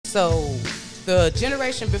So the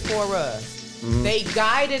generation before us, they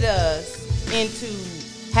guided us into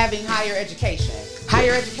having higher education.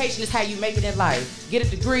 Higher education is how you make it in life. Get a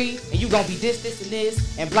degree, and you're going to be this, and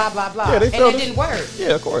this, and blah, blah, blah. Yeah, and that didn't work.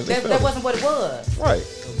 Yeah, of course. That wasn't what it was. Right.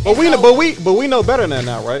 But we know better than that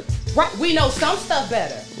now, right? Right. We know some stuff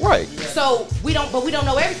better. Right. So we don't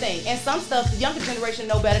know everything. And some stuff the younger generation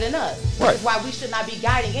know better than us. Right. Which is why we should not be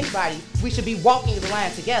guiding anybody. We should be walking the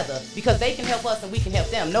line together because they can help us and we can help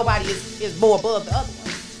them. Nobody is more above the other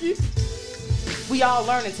one. We all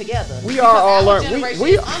learning together. We are all learning.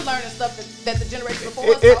 We unlearning stuff that the generation before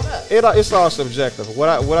us taught us. It's all subjective. What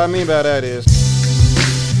I mean by that is